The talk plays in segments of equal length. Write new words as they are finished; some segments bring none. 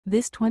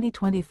This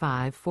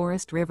 2025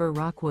 Forest River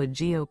Rockwood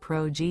Geo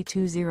Pro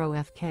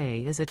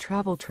G20FK is a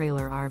travel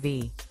trailer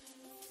RV.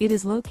 It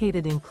is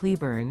located in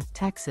Cleburne,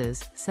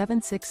 Texas,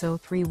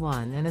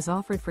 76031 and is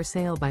offered for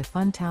sale by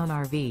Funtown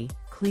RV,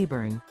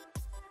 Cleburne.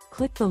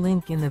 Click the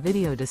link in the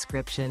video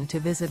description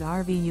to visit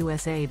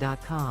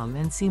RVUSA.com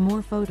and see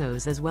more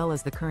photos as well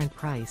as the current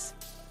price.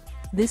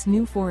 This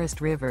new Forest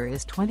River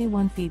is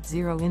 21 feet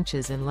 0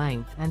 inches in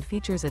length and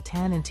features a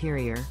tan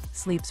interior,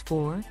 sleeps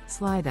 4,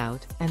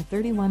 slide-out, and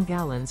 31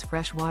 gallons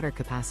fresh water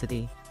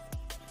capacity.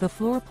 The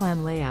floor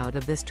plan layout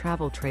of this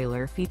travel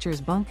trailer features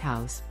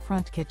bunkhouse,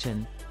 front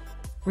kitchen.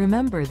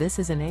 Remember, this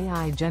is an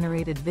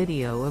AI-generated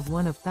video of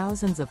one of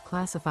thousands of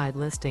classified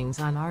listings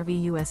on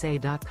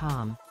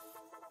RVUSA.com.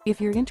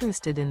 If you're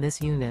interested in this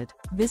unit,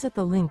 visit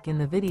the link in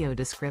the video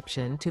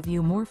description to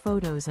view more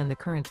photos and the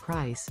current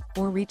price,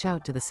 or reach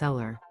out to the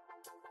seller.